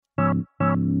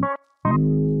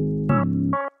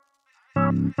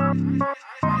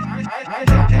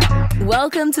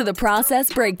Welcome to the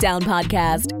Process Breakdown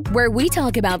Podcast, where we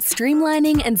talk about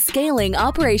streamlining and scaling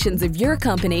operations of your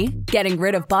company, getting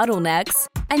rid of bottlenecks,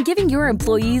 and giving your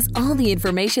employees all the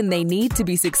information they need to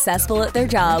be successful at their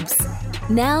jobs.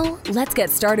 Now, let's get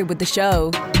started with the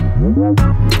show.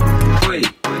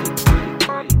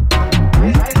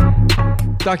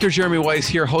 Dr. Jeremy Weiss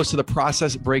here, host of the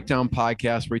Process Breakdown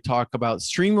Podcast, where we talk about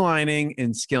streamlining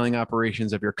and scaling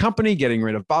operations of your company, getting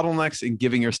rid of bottlenecks, and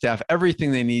giving your staff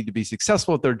everything they need to be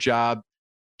successful at their job.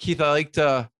 Keith, I like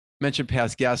to mention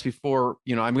past guests before,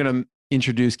 I'm going to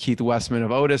introduce Keith Westman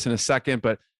of Otis in a second,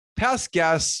 but past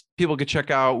guests, people could check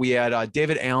out. We had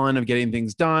David Allen of Getting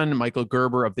Things Done, Michael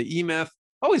Gerber of the E-Myth.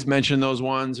 I always mention those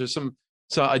ones. There's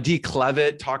Adi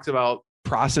Clevitt talks about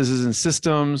processes and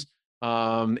systems.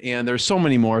 And there's so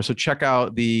many more. So check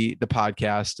out the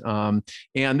podcast.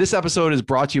 And this episode is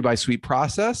brought to you by Sweet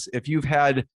Process. If you've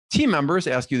had team members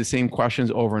ask you the same questions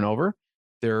over and over,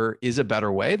 there is a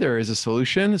better way. There is a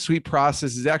solution. Sweet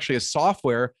Process is actually a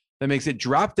software that makes it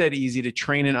drop dead easy to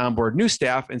train and onboard new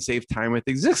staff and save time with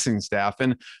existing staff.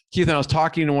 And Keith and I was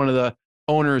talking to one of the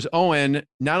owners, Owen.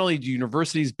 Not only do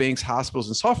universities, banks, hospitals,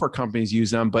 and software companies use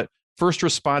them, but first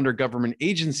responder government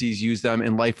agencies use them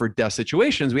in life or death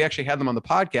situations. We actually had them on the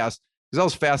podcast because that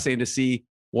was fascinating to see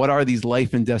what are these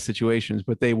life and death situations,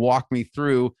 but they walked me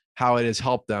through how it has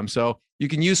helped them. So you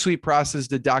can use Sweet Process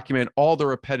to document all the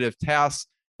repetitive tasks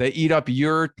that eat up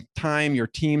your time, your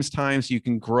team's time, so you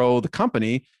can grow the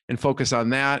company and focus on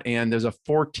that. And there's a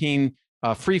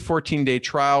free 14-day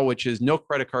trial, which is no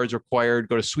credit cards required.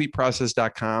 Go to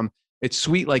sweetprocess.com. It's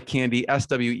sweet like candy,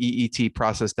 SWEET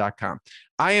process.com.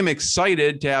 I am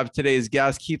excited to have today's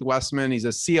guest, Keith Westman. He's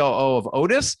a COO of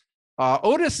Otis.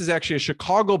 Otis is actually a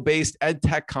Chicago-based ed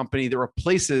tech company that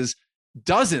replaces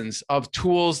dozens of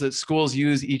tools that schools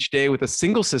use each day with a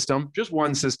single system, just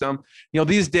one system.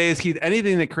 These days, Keith,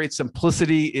 anything that creates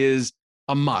simplicity is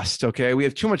a must, okay? We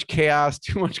have too much chaos,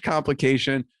 too much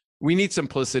complication. We need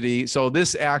simplicity. So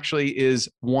this actually is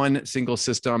one single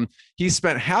system. He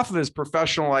spent half of his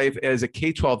professional life as a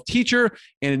K-12 teacher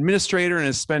and administrator and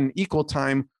has spent equal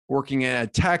time working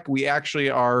at tech. We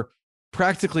actually are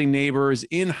practically neighbors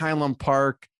in Highland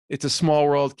Park. It's a small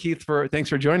world. Keith, thanks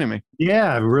for joining me.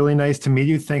 Yeah, really nice to meet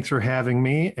you. Thanks for having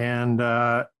me. And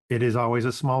it is always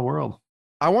a small world.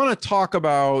 I want to talk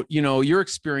about, your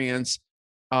experience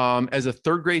as a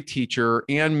third grade teacher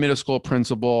and middle school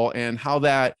principal and how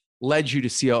that led you to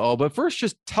COO. But first,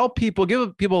 just give people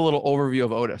a little overview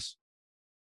of Otis.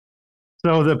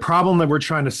 So the problem that we're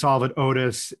trying to solve at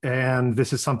Otis, and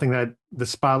this is something that the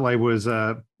spotlight was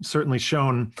certainly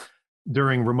shown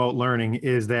during remote learning,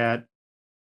 is that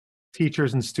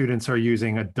teachers and students are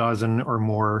using a dozen or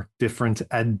more different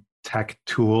ed tech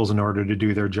tools in order to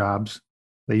do their jobs.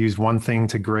 They use one thing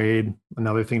to grade,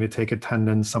 another thing to take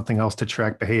attendance, something else to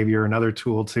track behavior, another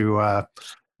tool to,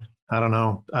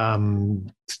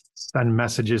 send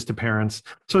messages to parents.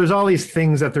 So there's all these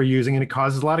things that they're using, and it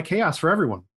causes a lot of chaos for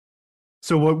everyone.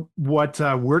 So what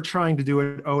we're trying to do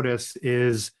at Otis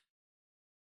is,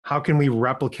 how can we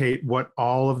replicate what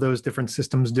all of those different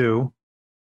systems do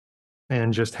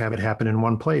and just have it happen in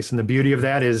one place? And the beauty of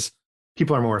that is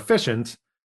people are more efficient.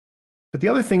 But the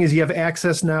other thing is you have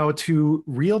access now to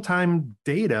real-time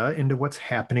data into what's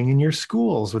happening in your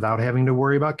schools without having to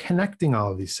worry about connecting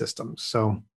all of these systems.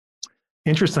 So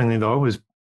interestingly, though,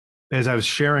 as I was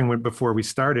sharing before we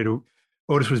started,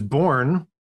 Otis was born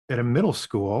at a middle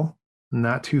school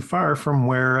not too far from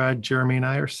where Jeremy and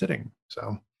I are sitting.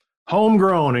 So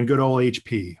homegrown and good old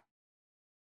HP.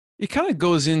 It kind of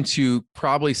goes into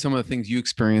probably some of the things you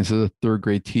experienced as a third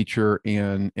grade teacher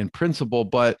and principal,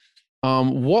 but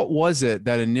what was it,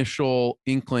 that initial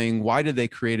inkling? Why did they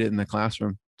create it in the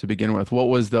classroom to begin with? What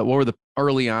were the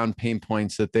early on pain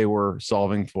points that they were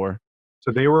solving for? So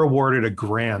they were awarded a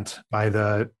grant by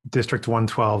the District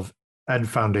 112 Ed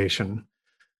Foundation.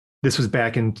 This was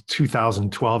back in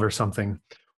 2012 or something,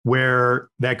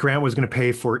 where that grant was going to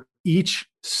pay for each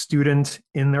student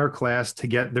in their class to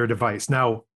get their device.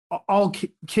 Now, all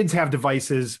kids have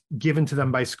devices given to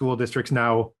them by school districts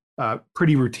now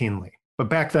pretty routinely, but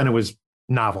back then it was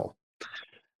novel.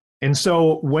 And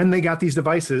so when they got these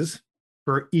devices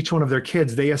for each one of their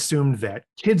kids, they assumed that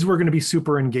kids were going to be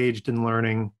super engaged in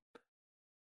learning.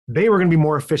 They were going to be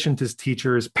more efficient as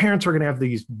teachers. Parents were going to have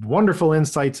these wonderful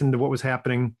insights into what was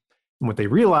happening. And what they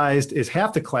realized is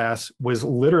half the class was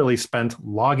literally spent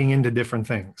logging into different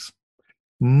things.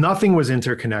 Nothing was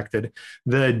interconnected.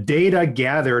 The data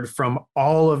gathered from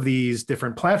all of these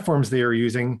different platforms they were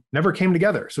using never came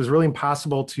together. So it was really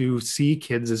impossible to see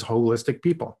kids as holistic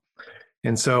people.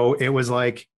 And so it was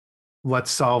like,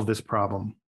 let's solve this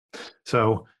problem.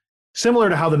 So similar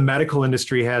to how the medical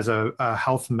industry has a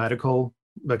health medical,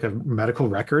 like a medical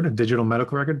record, a digital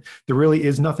medical record, there really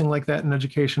is nothing like that in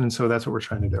education. And so that's what we're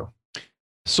trying to do.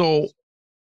 So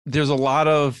there's a lot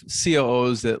of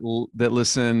COOs that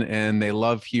listen, and they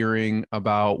love hearing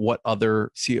about what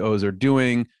other COOs are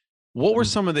doing. What were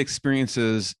some of the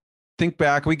experiences? Think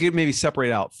back, we could maybe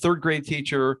separate out third grade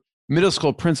teacher, middle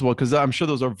school principal, because I'm sure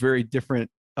those are very different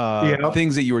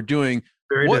things that you were doing.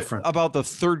 Very what different. About the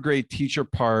third grade teacher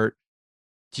part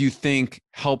do you think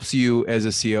helps you as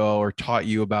a COO or taught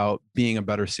you about being a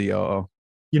better COO?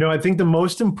 I think the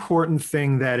most important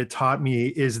thing that it taught me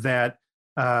is that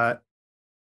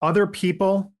other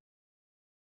people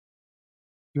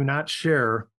do not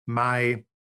share my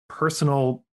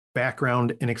personal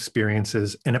background and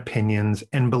experiences and opinions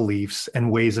and beliefs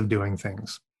and ways of doing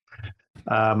things.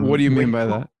 What do you mean by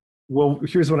that? Well,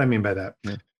 here's what I mean by that.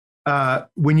 Yeah.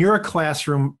 When you're a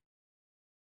classroom,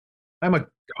 I'm a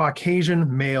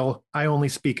Caucasian male, I only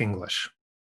speak English.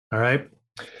 All right.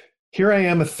 Here I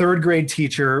am, a third grade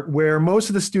teacher where most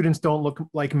of the students don't look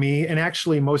like me. And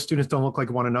actually, most students don't look like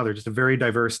one another, just a very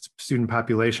diverse student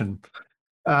population.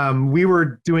 We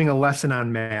were doing a lesson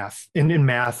on math, in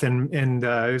math,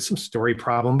 and some story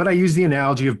problem. But I use the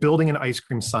analogy of building an ice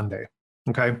cream sundae.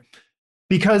 Okay.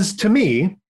 Because to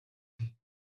me,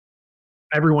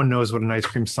 everyone knows what an ice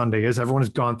cream sundae is. Everyone has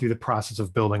gone through the process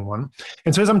of building one.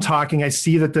 And so as I'm talking, I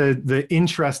see that the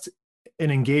interest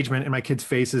and engagement in my kids'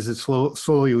 faces is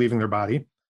slowly leaving their body.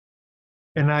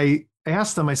 And I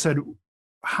asked them, I said,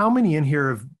 how many in here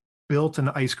have built an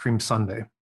ice cream sundae?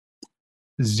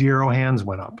 0 hands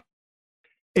went up.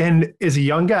 And as a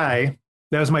young guy,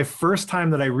 that was my first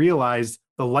time that I realized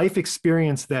the life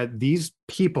experience that these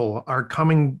people are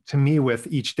coming to me with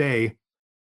each day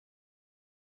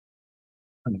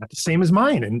are not the same as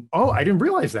mine. And I didn't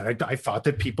realize that. I thought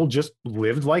that people just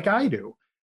lived like I do.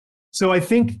 So I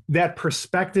think that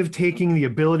perspective taking, the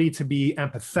ability to be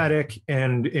empathetic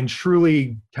and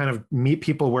truly kind of meet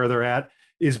people where they're at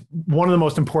is one of the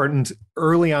most important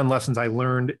early on lessons I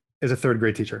learned as a third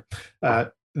grade teacher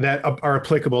that are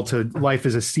applicable to life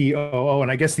as a COO. And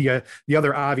I guess the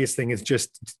other obvious thing is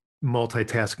just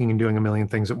multitasking and doing a million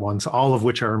things at once, all of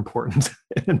which are important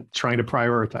and trying to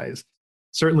prioritize.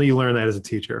 Certainly you learn that as a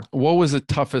teacher. What was the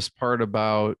toughest part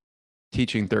about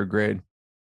teaching third grade?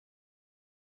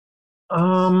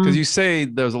 Because you say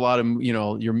there's a lot of,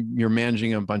 you're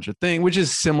managing a bunch of things, which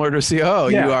is similar to COO.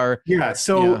 Yeah. You are. Yeah.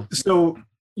 So,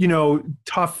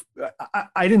 tough.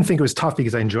 I didn't think it was tough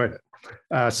because I enjoyed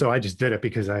it. So I just did it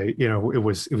because it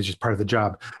was just part of the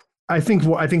job. I think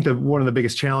that one of the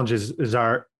biggest challenges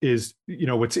is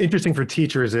what's interesting for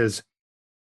teachers is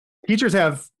teachers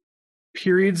have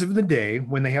periods of the day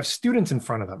when they have students in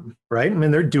front of them, right? I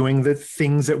mean, they're doing the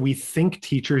things that we think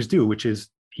teachers do, which is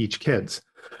teach kids.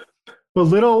 But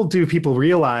little do people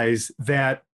realize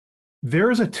that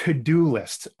there's a to-do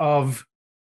list of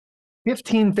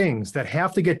 15 things that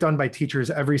have to get done by teachers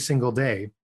every single day.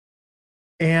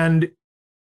 And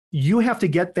you have to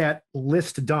get that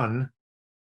list done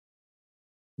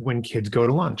when kids go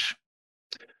to lunch,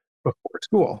 before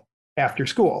school, after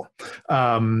school,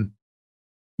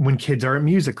 when kids are at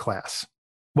music class.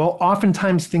 Well,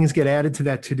 oftentimes things get added to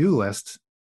that to-do list,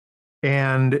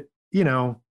 and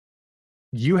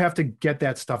you have to get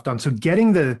that stuff done. So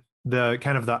getting the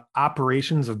kind of the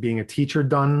operations of being a teacher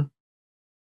done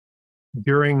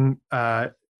during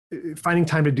finding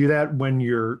time to do that when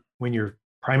your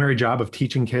primary job of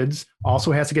teaching kids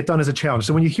also has to get done as a challenge.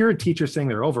 So when you hear a teacher saying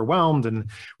they're overwhelmed and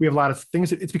we have a lot of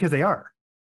things, it's because they are.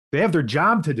 They have their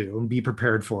job to do and be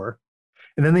prepared for.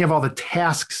 And then they have all the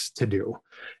tasks to do.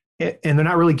 And they're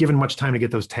not really given much time to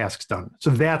get those tasks done. So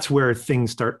that's where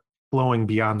things start flowing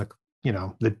beyond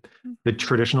the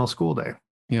traditional school day.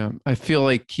 Yeah. I feel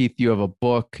like, Keith, you have a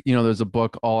book, there's a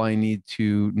book, All I Need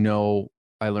to Know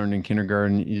I Learned in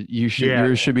Kindergarten.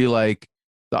 Yours should be like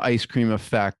The Ice Cream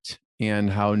Effect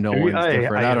and how no one's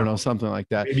different. I don't know, something like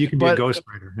that. Maybe you can be a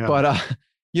ghostwriter. Yeah.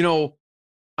 But,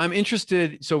 I'm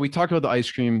interested. So we talked about the ice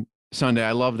cream sundae.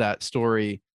 I love that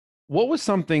story. What was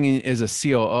something as a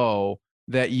COO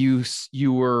that you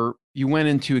went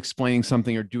into explaining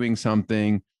something or doing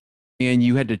something and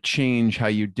you had to change how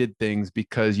you did things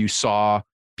because you saw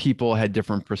people had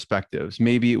different perspectives?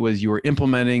 Maybe it was you were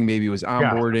implementing, maybe it was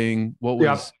onboarding. Yeah. What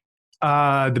was?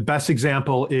 The best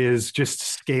example is just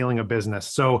scaling a business.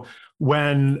 So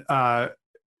when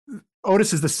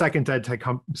Otis is the second ed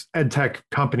tech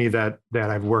company that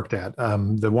I've worked at.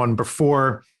 The one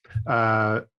before,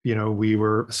 we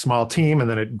were a small team, and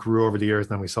then it grew over the years,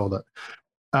 and then we sold it.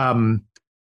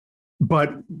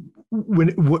 but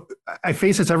I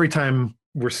face this every time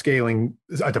we're scaling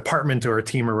a department or a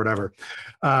team or whatever.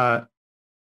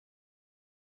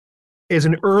 As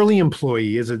an early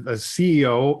employee, as a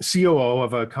CEO, COO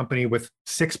of a company with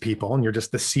 6 people, and you're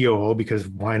just the COO because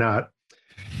why not?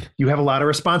 You have a lot of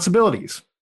responsibilities.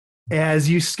 As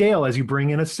you scale, as you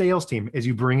bring in a sales team, as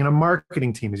you bring in a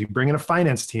marketing team, as you bring in a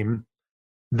finance team,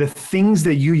 the things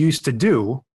that you used to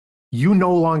do, you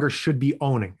no longer should be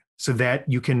owning so that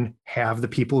you can have the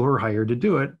people who are hired to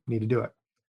do it need to do it.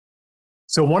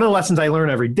 So one of the lessons I learn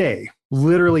every day,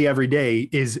 literally every day,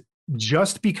 is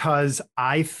just because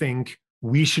I think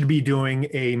we should be doing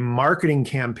a marketing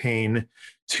campaign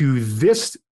to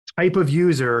this type of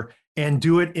user and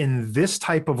do it in this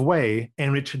type of way,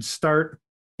 and it should start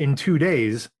in 2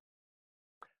 days,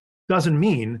 doesn't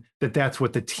mean that that's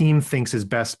what the team thinks is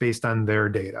best based on their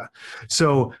data.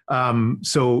 So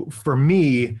for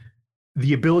me,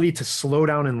 the ability to slow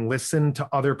down and listen to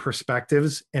other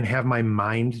perspectives and have my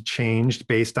mind changed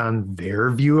based on their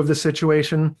view of the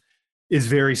situation is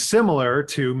very similar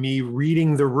to me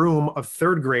reading the room of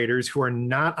 3rd graders who are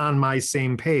not on my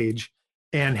same page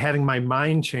and having my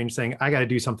mind change, saying, I got to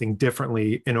do something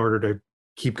differently in order to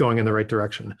keep going in the right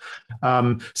direction.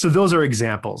 So those are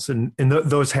examples. And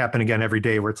those happen again every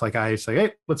day where it's like, I say,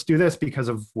 hey, let's do this because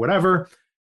of whatever.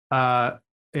 And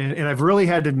I've really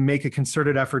had to make a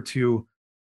concerted effort to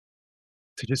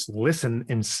just listen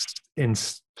and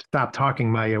stop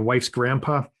talking. My wife's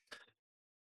grandpa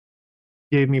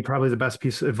gave me probably the best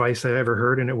piece of advice I ever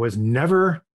heard, and it was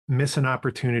never miss an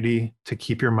opportunity to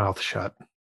keep your mouth shut.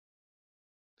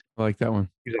 I like that one.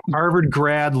 He's a Harvard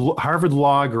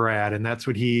law grad, and that's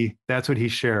what he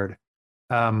shared.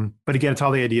 But again, it's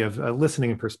all the idea of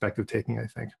listening and perspective taking, I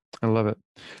think. I love it.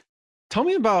 Tell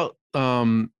me about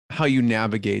how you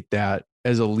navigate that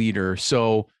as a leader.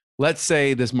 So let's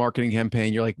say this marketing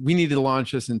campaign, you're like, we need to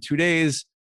launch this in 2 days.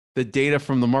 The data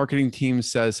from the marketing team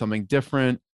says something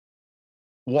different.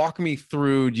 Walk me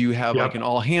through. Do you have like an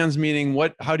all hands meeting?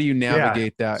 How do you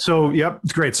navigate that? So,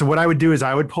 it's great. So what I would do is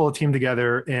I would pull a team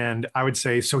together and I would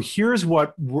say, so here's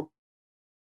what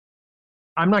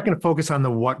I'm not going to focus on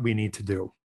the what we need to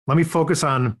do. Let me focus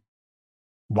on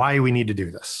why we need to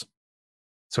do this.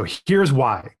 So here's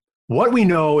why. What we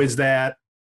know is that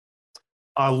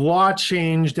a law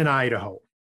changed in Idaho.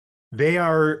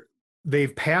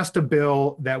 They've passed a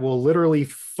bill that will literally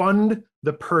fund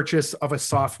the purchase of a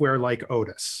software like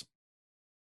Otis.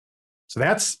 So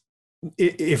that's,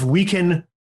 if we can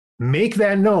make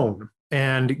that known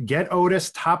and get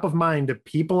Otis top of mind to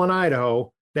people in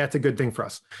Idaho, that's a good thing for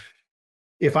us.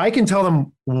 If I can tell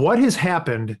them what has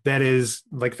happened, that is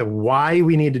like the why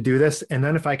we need to do this. And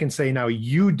then if I can say, now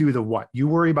you do the what, you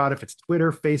worry about if it's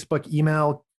Twitter, Facebook,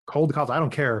 email, cold calls, I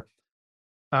don't care.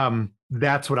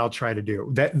 That's what I'll try to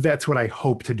do. That's what I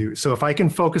hope to do. So if I can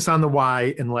focus on the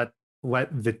why and let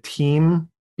the team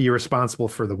be responsible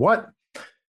for the what,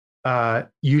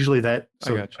 usually that's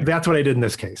what I did in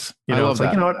this case. It's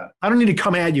like, you know what? I don't need to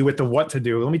come at you with the what to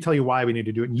do. Let me tell you why we need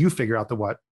to do it, and you figure out the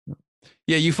what.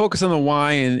 Yeah, you focus on the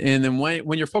why, and then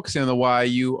when you're focusing on the why,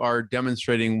 you are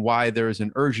demonstrating why there's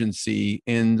an urgency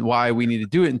and why we need to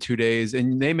do it in 2 days.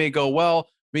 And they may go, well,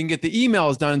 we can get the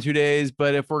emails done in 2 days,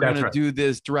 but if we're going to do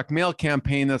this direct mail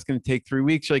campaign, that's going to take 3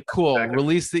 weeks. You're like, cool,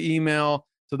 release the email.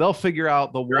 So they'll figure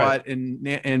out the what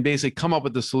and basically come up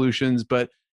with the solutions,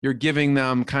 but you're giving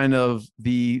them kind of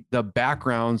the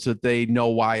background so that they know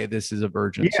why this is of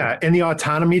urgency. Yeah, and the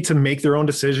autonomy to make their own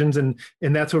decisions. And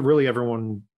that's what really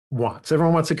everyone wants.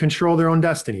 Everyone wants to control their own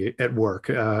destiny at work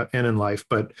and in life,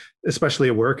 but especially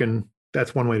at work. And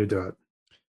that's one way to do it.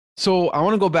 So I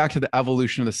want to go back to the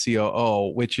evolution of the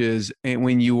COO, which is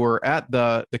when you were at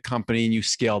the company and you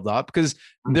scaled up, because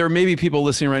there may be people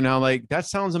listening right now like, that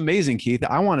sounds amazing, Keith.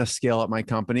 I want to scale up my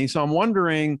company. So I'm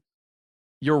wondering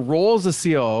your role as a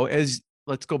COO,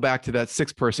 let's go back to that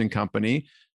 6-person company.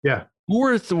 Yeah.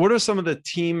 What are some of the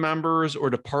team members or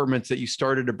departments that you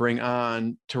started to bring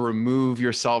on to remove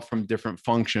yourself from different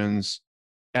functions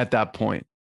at that point?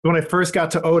 When I first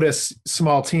got to Otis,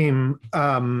 small team,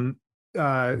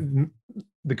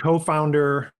 the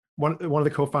co-founder, one of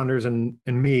the co-founders and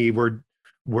me were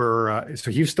so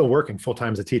he was still working full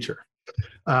time as a teacher.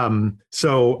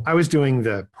 So I was doing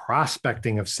the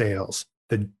prospecting of sales,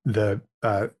 the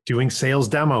doing sales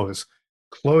demos,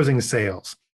 closing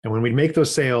sales, and when we'd make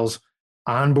those sales,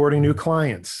 onboarding new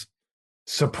clients,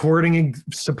 supporting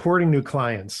new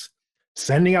clients,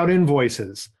 sending out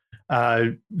invoices.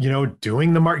 Doing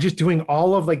the market, just doing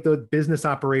all of like the business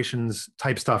operations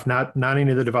type stuff, not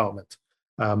any of the development.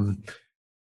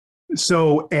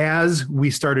 So as we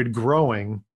started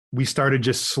growing, we started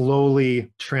just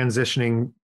slowly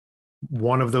transitioning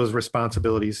one of those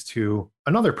responsibilities to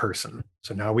another person.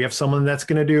 So now we have someone that's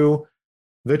going to do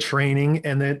the training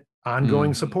and the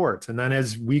ongoing support. And then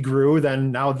as we grew,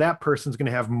 then now that person's going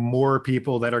to have more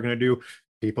people that are going to do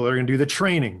the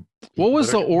training. What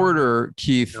was the order,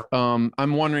 Keith? I'm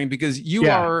wondering, because you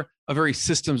are a very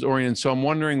systems oriented. So I'm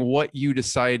wondering what you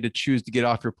decided to choose to get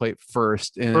off your plate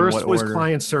first. First was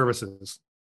client services,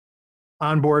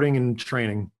 onboarding and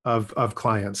training of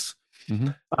clients.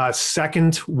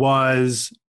 Second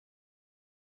was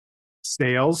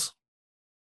sales.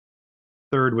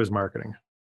 Third was marketing.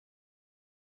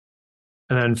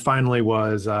 And then finally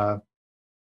was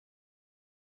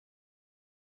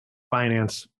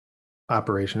finance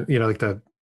operation, like the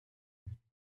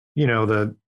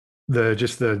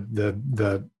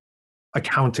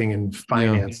accounting and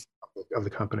finance of the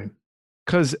company.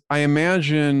 Because I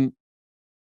imagine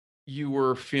you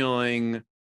were feeling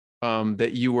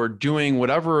that you were doing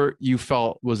whatever you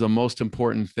felt was the most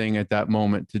important thing at that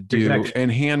moment to do, and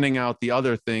handing out the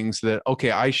other things that,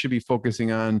 okay, I should be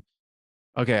focusing on.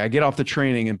 Okay, I get off the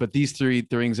training, but these three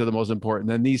things are the most important.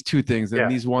 Then these two things, then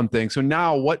these one thing. So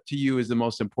now, what to you is the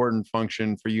most important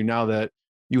function for you now that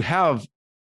you have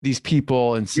these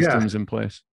people and systems in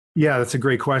place? Yeah, that's a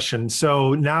great question.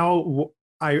 So now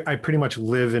I pretty much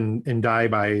live and die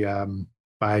by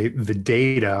the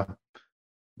data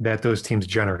that those teams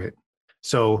generate.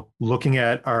 So looking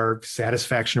at our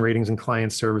satisfaction ratings and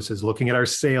client services, looking at our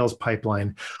sales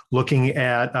pipeline, looking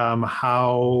at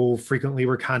how frequently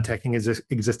we're contacting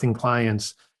existing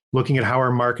clients, looking at how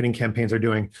our marketing campaigns are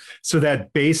doing, so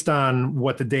that based on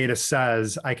what the data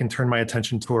says, I can turn my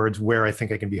attention towards where I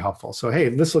think I can be helpful. So, hey,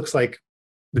 this looks like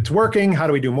it's working. How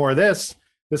do we do more of this?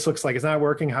 This looks like it's not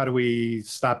working. How do we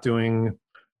stop doing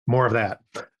more of that?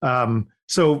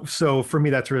 So for me,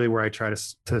 that's really where I try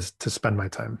to spend my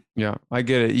time. Yeah, I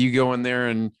get it. You go in there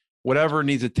and whatever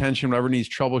needs attention, whatever needs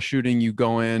troubleshooting, you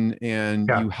go in and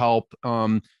you help.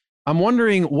 I'm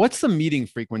wondering, what's the meeting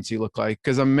frequency look like?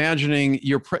 Because I'm imagining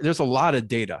there's a lot of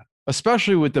data,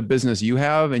 especially with the business you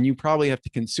have, and you probably have to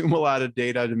consume a lot of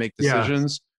data to make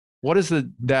decisions. What is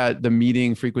the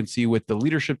meeting frequency with the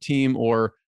leadership team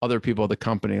or other people at the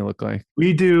company look like?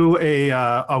 We do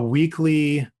a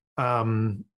weekly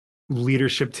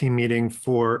leadership team meeting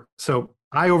so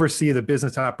I oversee the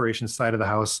business operations side of the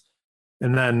house,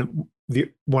 and then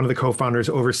one of the co-founders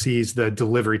oversees the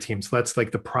delivery team. So that's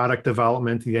like the product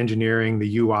development, the engineering,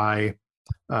 the UI,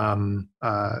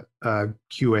 QA,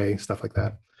 stuff like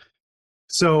that.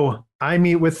 So I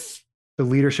meet with the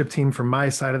leadership team from my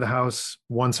side of the house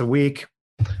once a week.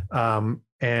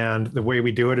 And the way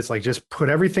we do it is like, just put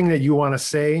everything that you want to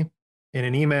say in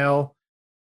an email.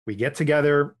 We get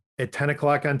together at 10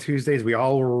 o'clock on Tuesdays. We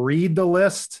all read the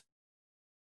list,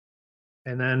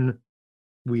 and then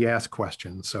we ask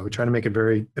questions. So we try to make it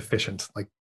very efficient. Like,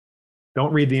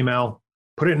 don't read the email,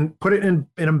 put it in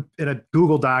a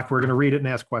Google Doc. We're going to read it and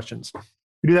ask questions.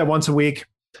 We do that once a week.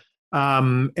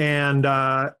 And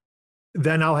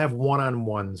then I'll have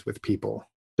one-on-ones with people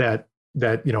that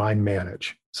I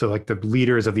manage. So like the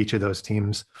leaders of each of those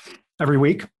teams every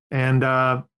week. And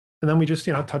then we just,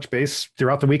 touch base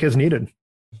throughout the week as needed.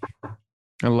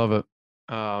 I love it.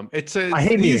 I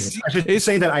hate meetings. I should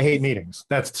say that I hate meetings.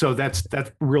 That's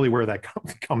really where that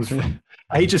comes from.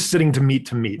 I hate just sitting to meet.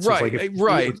 So right, it's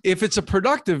like if it's a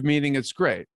productive meeting, it's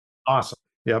great. Awesome.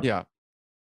 Yep. Yeah.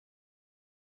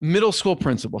 Middle school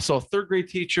principal. So third grade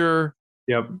teacher.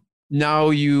 Yep. Now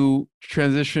you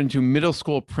transition to middle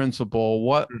school principal.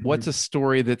 What's a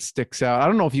story that sticks out? I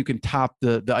don't know if you can top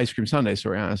the ice cream sundae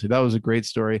story. Honestly, that was a great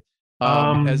story.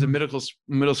 As a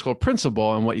middle school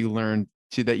principal, and what you learned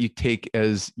that you take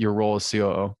as your role as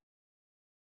COO.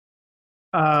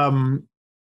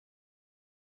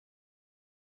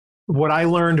 What I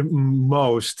learned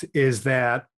most is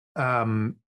that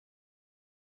even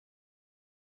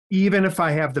if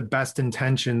I have the best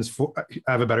intentions,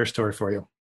 I have a better story for you.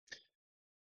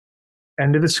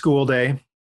 End of the school day,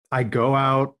 I go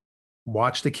out,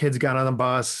 watch the kids get on the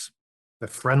bus, the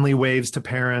friendly waves to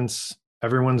parents,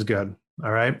 everyone's good.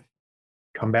 All right.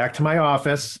 Come back to my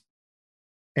office,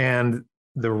 and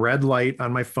the red light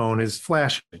on my phone is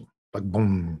flashing, like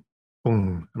boom,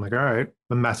 boom. I'm like, all right,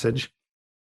 the message.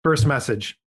 First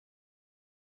message.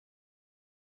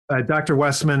 Dr.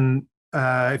 Westman,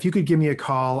 if you could give me a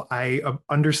call, I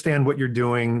understand what you're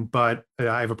doing, but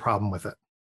I have a problem with it.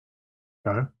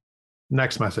 Okay.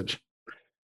 Next message.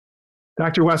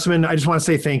 Dr. Westman, I just want to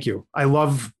say thank you. I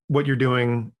love what you're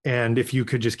doing. And if you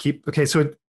could just keep, okay,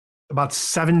 so about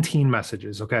 17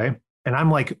 messages, okay? And I'm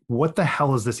like, what the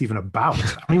hell is this even about?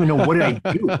 I don't even know, what did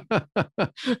I do?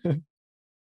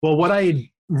 Well, what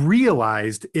I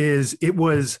realized is it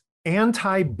was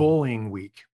anti-bullying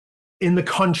week in the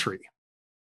country.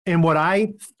 And what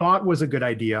I thought was a good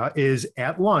idea is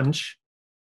at lunch,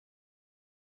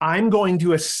 I'm going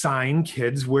to assign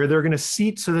kids where they're going to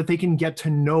seat so that they can get to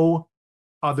know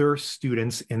other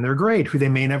students in their grade who they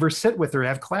may never sit with or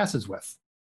have classes with.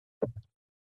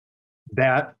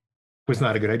 That was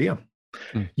not a good idea.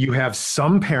 You have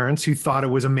some parents who thought it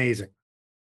was amazing.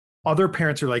 Other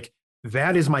parents are like,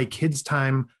 that is my kids'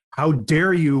 time. How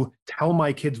dare you tell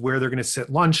my kids where they're going to sit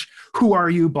lunch? Who are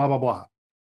you? Blah, blah, blah.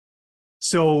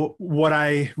 So what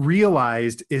I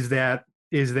realized is that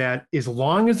as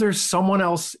long as there's someone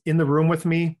else in the room with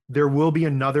me, there will be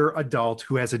another adult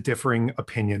who has a differing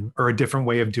opinion or a different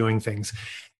way of doing things.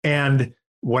 And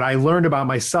what I learned about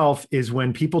myself is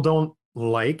when people don't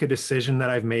like a decision that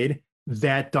I've made,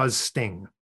 that does sting.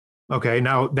 Okay,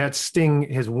 now that sting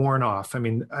has worn off. I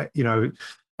mean,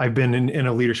 I've been in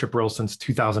a leadership role since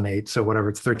 2008, so whatever,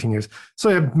 it's 13 years. So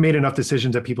I've made enough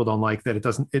decisions that people don't like that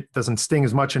it doesn't sting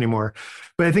as much anymore.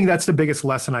 But I think that's the biggest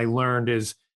lesson I learned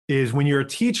is when you're a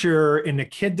teacher and a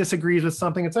kid disagrees with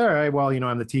something, it's all right, well,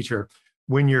 I'm the teacher.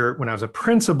 When I was a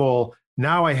principal,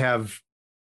 now I have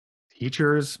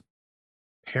teachers,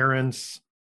 parents,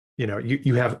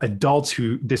 you have adults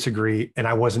who disagree, and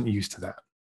I wasn't used to that,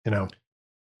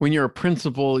 When you're a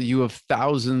principal, you have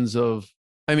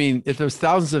if there's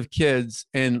thousands of kids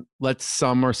and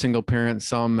some are single parents,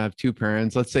 some have two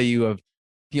parents, let's say you have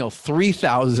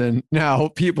 3,000 now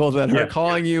people that are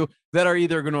calling you that are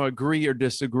either going to agree or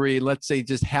disagree. Let's say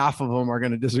just half of them are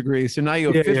going to disagree. So now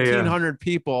you have 1,500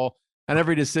 people, and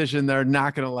every decision they're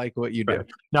not going to like what you do. Right.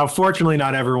 Now, fortunately,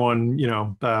 not everyone,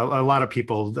 a lot of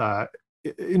people,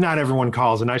 not everyone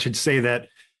calls. And I should say that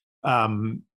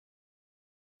I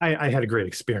had a great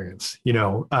experience,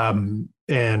 but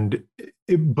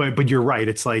you're right.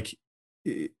 It's like,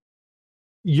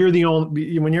 you're the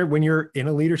only, when you're in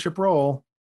a leadership role,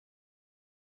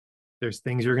 there's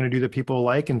things you're going to do that people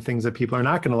like and things that people are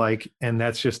not going to like. And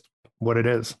that's just what it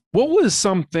is. What was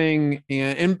something,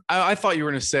 and I thought you were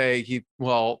going to say,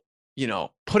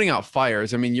 putting out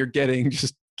fires. I mean, you're getting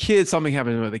just kids, something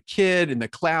happened with a kid in the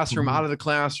classroom, out of the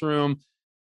classroom.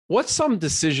 What's some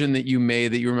decision that you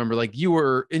made that you remember, like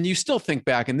and you still think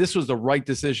back and this was the right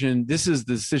decision. This is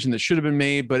the decision that should have been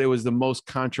made, but it was the most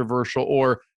controversial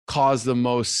or caused the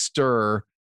most stir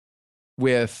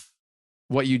with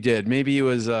what you did. Maybe it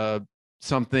was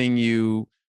something you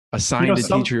assigned a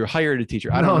teacher, you hired a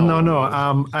teacher. I don't know.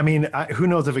 No. Who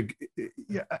knows if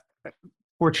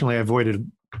fortunately I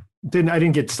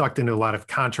didn't get sucked into a lot of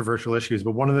controversial issues,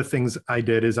 but one of the things I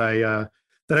did is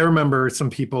that I remember some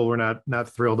people were not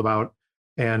thrilled about.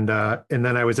 And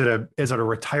then I was at a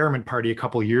retirement party a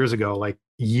couple of years ago, like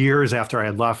years after I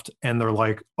had left. And they're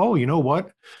like, oh, you know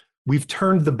what? We've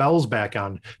turned the bells back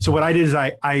on. So what I did is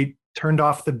I turned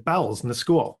off the bells in the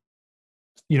school.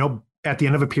 At the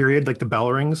end of a period, like the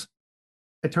bell rings,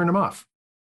 I turned them off.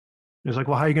 It was like,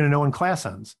 well, how are you going to know when class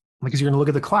ends? Because you're going to look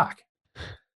at the clock.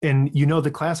 And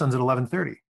the class ends at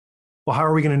 11:30. Well, how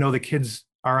are we going to know the kids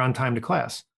are on time to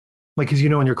class? Because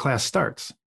when your class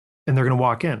starts and they're going to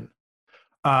walk in.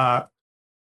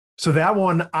 So that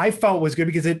one I felt was good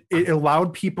because it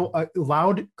allowed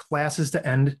classes to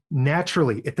end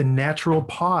naturally at the natural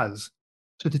pause.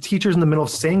 So the teacher's in the middle of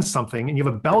saying something and you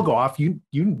have a bell go off, you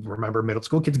remember middle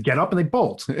school kids get up and they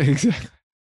bolt. Exactly.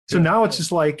 So now it's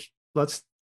just like,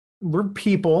 we're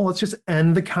people, let's just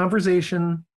end the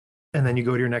conversation and then you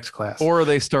go to your next class. Or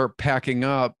they start packing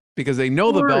up because they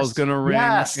know the bell's going to ring.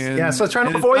 Yes. So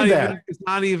trying to avoid that. It's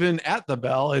not even at the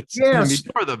bell. It's going to be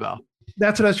before the bell.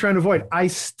 That's what I was trying to avoid. I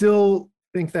still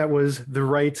think that was the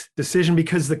right decision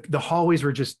because the hallways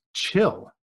were just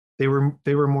chill. They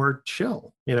were more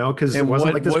chill, because it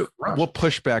wasn't like this. What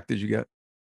pushback did you get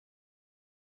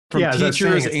from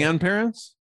teachers and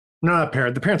parents? No, not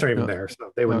parents. The parents aren't even there,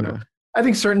 so they wouldn't know. I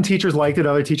think certain teachers liked it.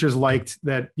 Other teachers liked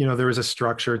that, there was a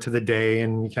structure to the day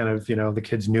and kind of, the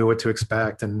kids knew what to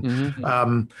expect. And,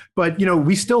 but,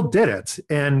 we still did it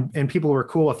and people were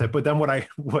cool with it. But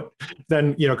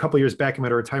then a couple of years back, I'm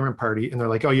at a retirement party and they're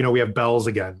like, oh, we have bells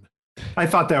again. I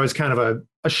thought that was kind of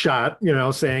a shot,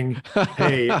 saying,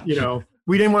 hey,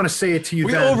 we didn't want to say it to you.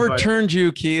 We overturned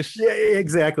you, Keith. Yeah,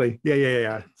 exactly.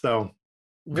 Yeah. So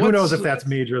who knows if that's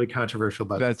majorly controversial,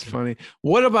 but that's funny.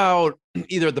 What about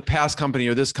either the past company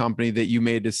or this company that you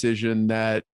made a decision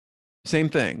that same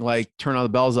thing, like turn all the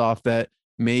bells off that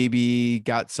maybe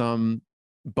got some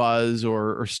buzz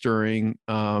or stirring?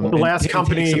 The last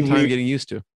company some time getting used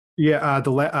to. Yeah,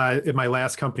 in my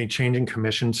last company, changing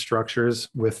commission structures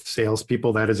with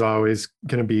salespeople, that is always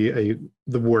going to be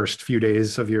the worst few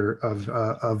days of your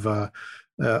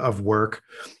of work.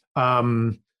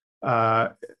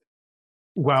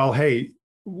 Well, hey,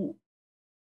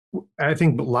 I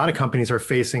think a lot of companies are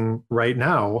facing right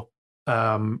now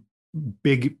um,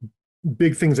 big,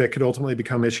 big things that could ultimately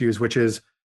become issues, which is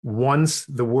once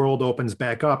the world opens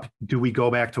back up, do we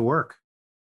go back to work?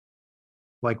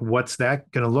 Like, what's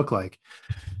that going to look like?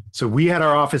 So we had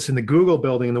our office in the Google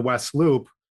building in the West Loop.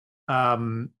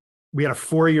 Um, we had a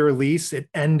 4-year lease. It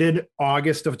ended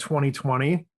August of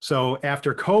 2020. So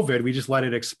after COVID, we just let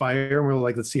it expire. And we were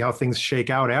like, let's see how things shake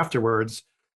out afterwards.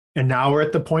 And now we're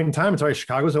at the point in time. It's all right.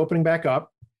 Chicago's opening back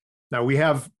up. Now we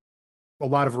have a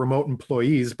lot of remote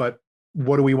employees, but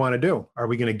what do we want to do? Are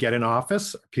we going to get an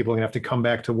office? Are people going to have to come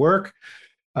back to work?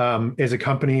 As a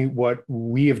company, what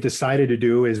we have decided to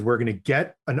do is we're going to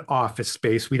get an office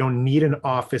space. We don't need an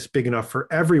office big enough for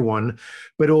everyone,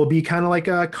 but it will be kind of like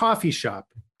a coffee shop.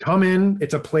 Come in.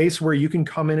 It's a place where you can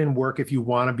come in and work if you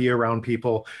want to be around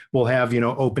people. We'll have,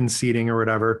 open seating or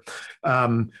whatever.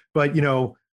 But,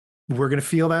 we're going to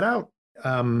feel that out.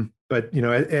 But,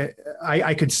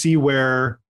 I could see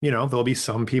where, there'll be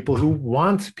some people who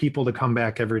want people to come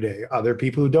back every day, other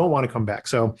people who don't want to come back.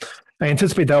 So I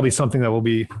anticipate that'll be something that will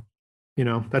be,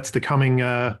 that's the coming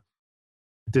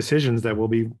decisions that we'll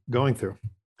be going through.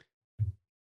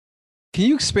 Can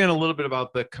you expand a little bit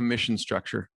about the commission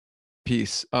structure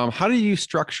piece? How did you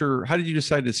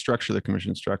decide to structure the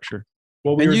commission structure?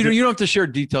 Well, and you don't have to share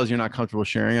details you're not comfortable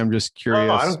sharing. I'm just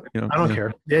curious. Oh, I don't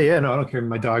care. Yeah. No, I don't care.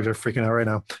 My dogs are freaking out right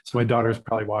now. So my daughter's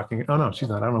probably walking. Oh no, she's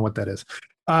not. I don't know what that is.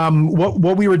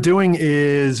 What we were doing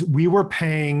is we were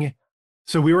paying.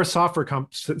 So we were a software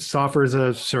as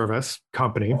a service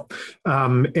company,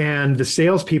 and the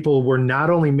salespeople were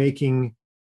not only making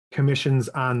commissions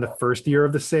on the first year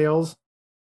of the sales,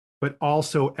 but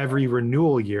also every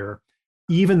renewal year,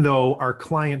 even though our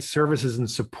client services and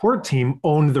support team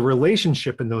owned the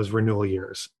relationship in those renewal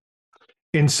years.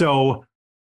 And so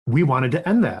we wanted to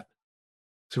end that.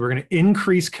 So we're going to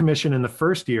increase commission in the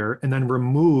first year and then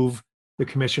remove the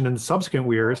commission in the subsequent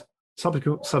years.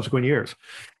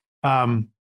 That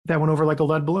went over like a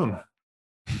lead balloon,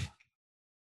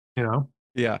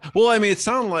 Yeah. Well, I mean, it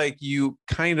sounded like you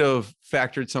kind of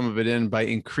factored some of it in by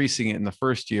increasing it in the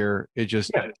first year.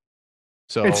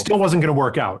 So it still wasn't going to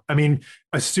work out. I mean,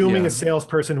 assuming a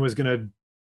salesperson was going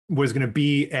to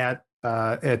be at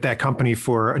that company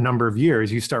for a number of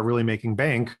years, you start really making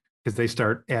bank because they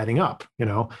start adding up,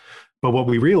 But what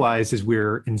we realized is we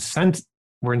want to incent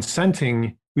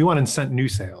new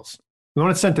sales. We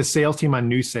want to incent the sales team on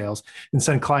new sales and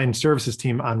send client services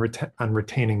team on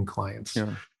retaining clients.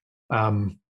 Yeah.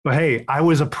 But hey, I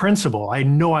was a principal. I had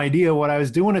no idea what I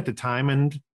was doing at the time.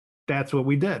 And that's what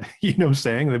we did. What I'm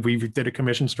saying? That we did a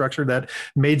commission structure that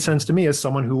made sense to me as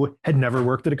someone who had never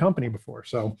worked at a company before.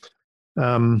 So,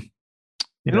 there's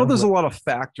a lot of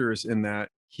factors in that,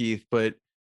 Keith, but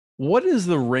what is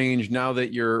the range now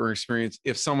that you're experienced?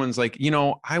 If someone's like,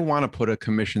 I want to put a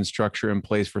commission structure in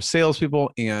place for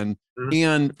salespeople and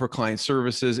for client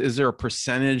services, is there a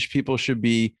percentage people should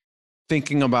be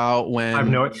thinking about when? I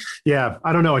don't know.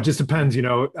 It just depends.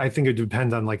 I think it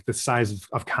depends on like the size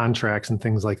of contracts and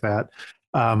things like that.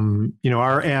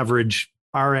 Our average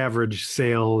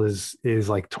sale is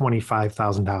like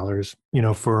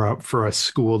 $25,000. For a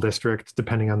school district,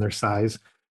 depending on their size.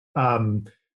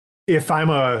 If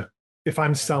I'm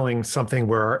selling something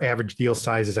where our average deal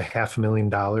size is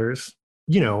 $500,000,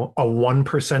 a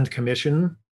 1%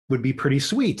 commission would be pretty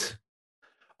sweet.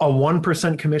 A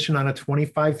 1% commission on a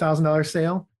 $25,000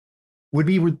 sale would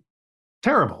be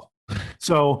terrible.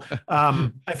 So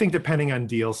I think depending on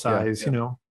deal size,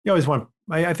 you always want.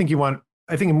 I think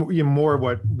more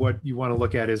what you want to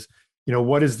look at is,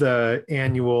 what is the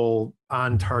annual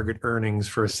on target earnings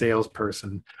for a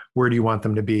salesperson? Where do you want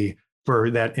them to be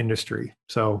for that industry?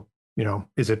 So,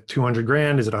 is it 200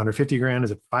 grand? Is it 150 grand?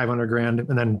 Is it 500 grand?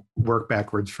 And then work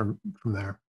backwards from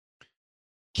there.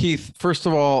 Keith, first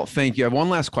of all, thank you. I have one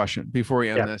last question before we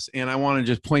end this. And I want to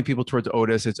just point people towards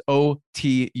Otis. It's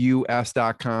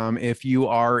otus.com. If you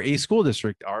are a school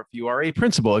district, or if you are a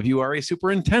principal, if you are a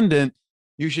superintendent,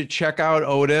 you should check out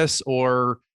Otis.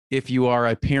 Or if you are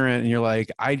a parent and you're like,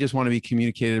 I just want to be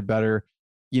communicated better,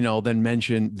 then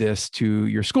mention this to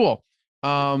your school.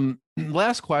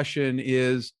 Last question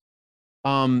is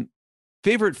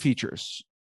favorite features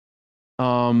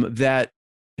that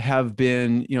have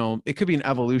been, it could be an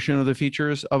evolution of the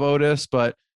features of Otis,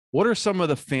 but what are some of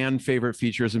the fan favorite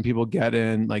features and people get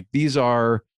in like, this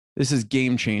is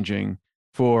game changing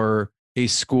for a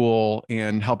school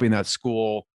and helping that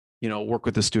school, work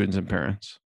with the students and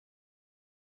parents?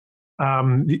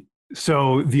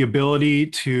 So the ability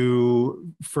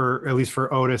at least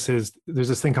for Otis, is there's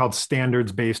this thing called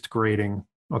standards-based grading.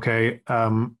 Okay.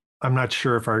 I'm not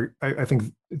sure if I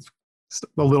think it's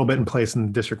a little bit in place in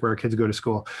the district where our kids go to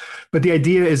school. But the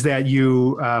idea is that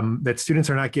that students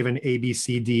are not given A, B,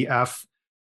 C, D, F.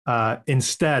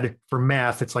 Instead, for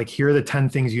math, it's like, here are the 10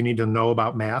 things you need to know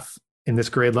about math in this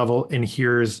grade level, and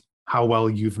here's how well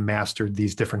you've mastered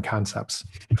these different concepts.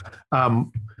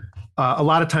 A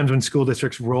lot of times when school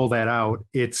districts roll that out,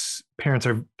 parents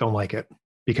don't like it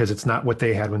because it's not what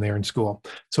they had when they were in school.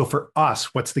 So for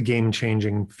us, what's the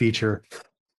game-changing feature?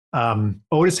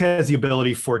 Otis has the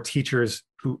ability for teachers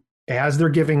who, as they're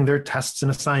giving their tests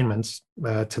and assignments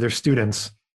to their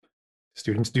students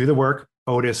do the work,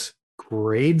 Otis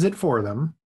grades it for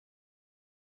them,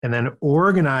 and then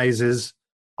organizes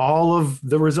all of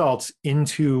the results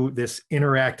into this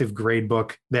interactive grade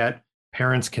book that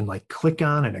parents can like click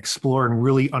on and explore and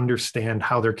really understand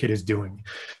how their kid is doing.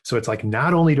 So it's like,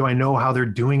 not only do I know how they're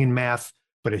doing in math,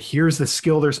 but here's the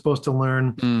skill they're supposed to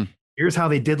learn. Here's how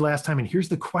they did last time, and here's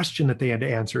the question that they had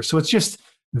to answer. So it's just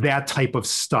that type of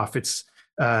stuff. It's,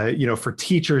 for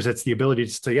teachers, it's the ability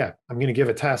to say, yeah, I'm going to give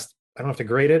a test. I don't have to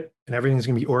grade it, and everything's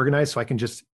going to be organized, so I can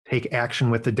just take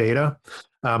action with the data.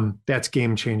 That's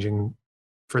game changing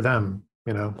for them,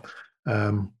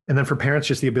 and then for parents,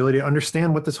 just the ability to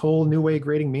understand what this whole new way of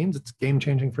grading means. It's game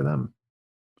changing for them.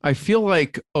 I feel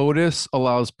like Otis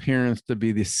allows parents to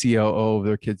be the COO of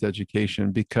their kids'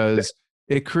 education because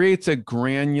it creates a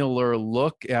granular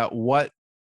look at what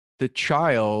the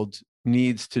child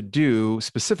needs to do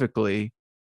specifically.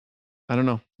 I don't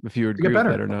know if you agree with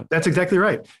that or not. That's exactly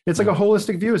right. It's like a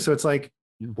holistic view. So it's like,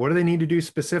 what do they need to do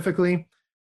specifically?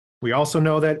 We also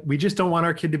know that we just don't want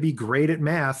our kid to be great at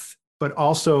math, but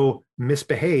also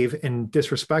misbehave and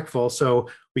disrespectful. So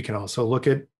we can also look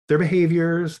at their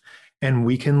behaviors, and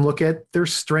we can look at their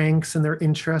strengths and their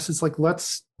interests. It's like,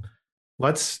 let's,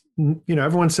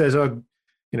 everyone says,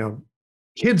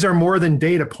 kids are more than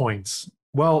data points.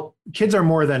 Well, kids are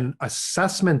more than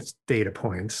assessment data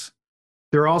points.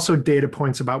 There are also data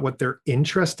points about what they're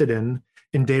interested in,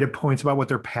 and data points about what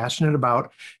they're passionate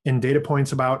about, and data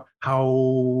points about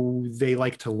how they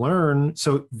like to learn.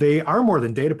 So they are more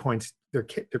than data points. They're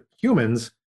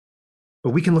humans,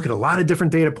 but we can look at a lot of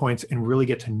different data points and really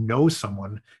get to know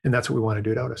someone. And that's what we want to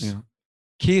do at Otis. Yeah.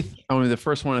 Keith, I want to be the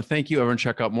first one to thank you. Everyone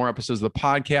check out more episodes of the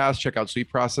podcast. Check out Sweet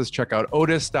Process. Check out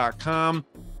otis.com.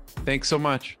 Thanks so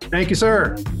much. Thank you,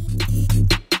 sir.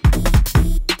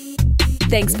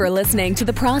 Thanks for listening to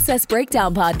the Process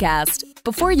Breakdown Podcast.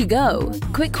 Before you go,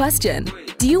 quick question.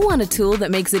 Do you want a tool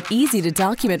that makes it easy to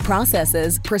document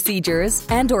processes, procedures,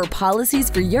 and/or policies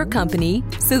for your company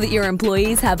so that your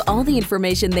employees have all the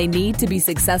information they need to be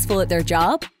successful at their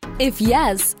job? If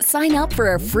yes, sign up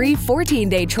for a free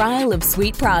 14-day trial of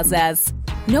Sweet Process.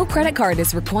 No credit card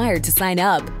is required to sign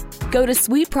up. Go to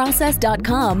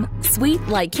sweetprocess.com, sweet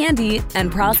like candy,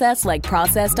 and process like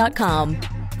process.com.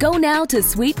 Go now to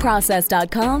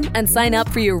sweetprocess.com and sign up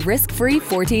for your risk-free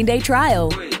 14-day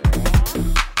trial.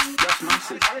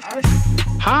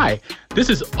 Hi, this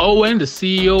is Owen, the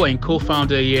CEO and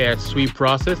co-founder here at Sweet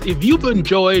Process. If you've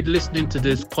enjoyed listening to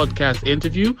this podcast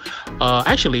interview,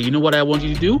 actually, you know what I want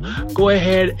you to do? Go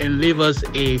ahead and leave us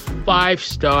a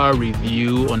 5-star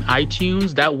review on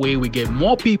iTunes. That way we get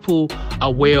more people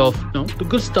aware of the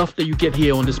good stuff that you get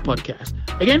here on this podcast.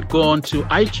 Again, go on to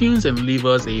iTunes and leave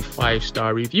us a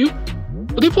 5-star review.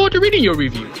 Looking forward to reading your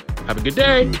review. Have a good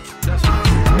day.